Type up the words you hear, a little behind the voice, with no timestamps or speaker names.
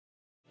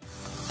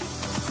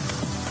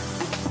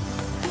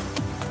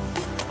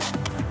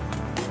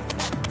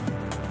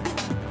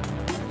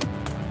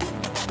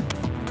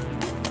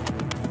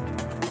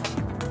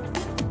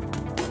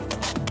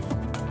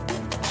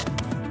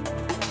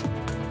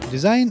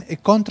design e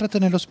contract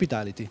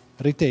nell'hospitality,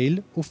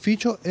 retail,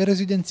 ufficio e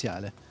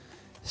residenziale,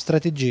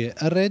 strategie,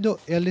 arredo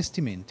e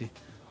allestimenti.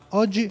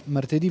 Oggi,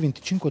 martedì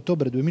 25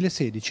 ottobre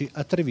 2016,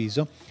 a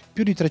Treviso,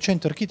 più di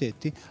 300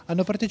 architetti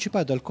hanno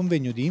partecipato al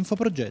convegno di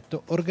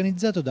infoprogetto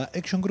organizzato da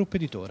Action Group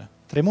Editore.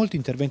 Tra i molti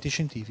interventi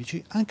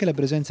scientifici, anche la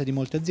presenza di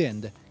molte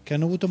aziende, che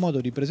hanno avuto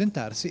modo di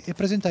presentarsi e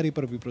presentare i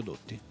propri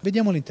prodotti.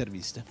 Vediamo le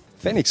interviste.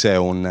 FENIX è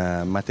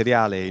un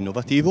materiale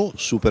innovativo,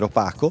 super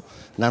opaco,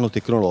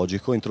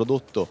 nanotecnologico,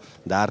 introdotto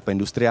da ARPA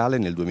Industriale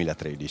nel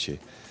 2013.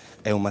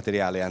 È un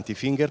materiale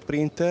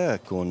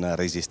anti-fingerprint con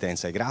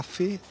resistenza ai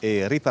graffi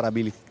e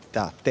riparabilità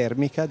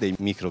termica dei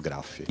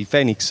micrograffi. Il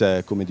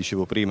FENIX, come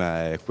dicevo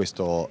prima, è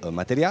questo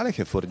materiale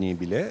che è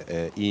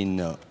fornibile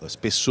in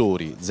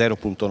spessori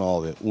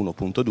 0.9,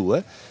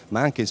 1.2, ma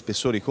anche in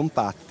spessori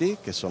compatti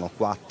che sono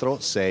 4,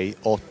 6,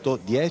 8,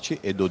 10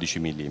 e 12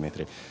 mm.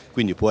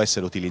 Quindi può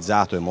essere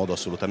utilizzato in modo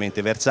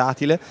assolutamente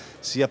versatile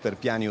sia per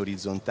piani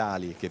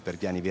orizzontali che per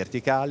piani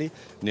verticali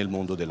nel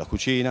mondo della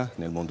cucina,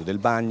 nel mondo del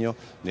bagno,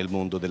 nel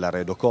mondo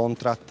dell'arredo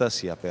contract,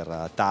 sia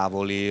per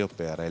tavoli o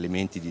per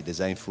elementi di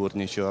design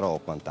furniture o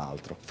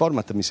quant'altro. Il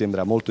format mi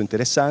sembra molto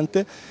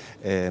interessante,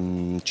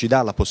 ci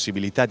dà la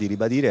possibilità di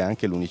ribadire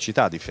anche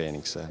l'unicità di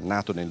FENIX,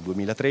 nato nel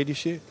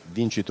 2013,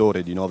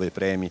 vincitore di 9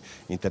 premi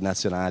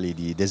internazionali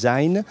di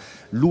design,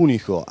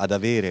 l'unico ad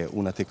avere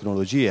una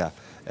tecnologia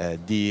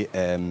di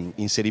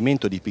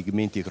inserimento di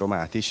pigmenti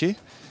cromatici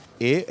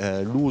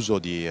e l'uso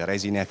di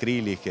resine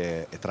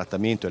acriliche e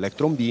trattamento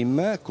electron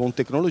beam con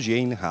tecnologie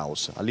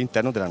in-house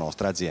all'interno della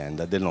nostra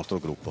azienda, del nostro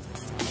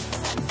gruppo.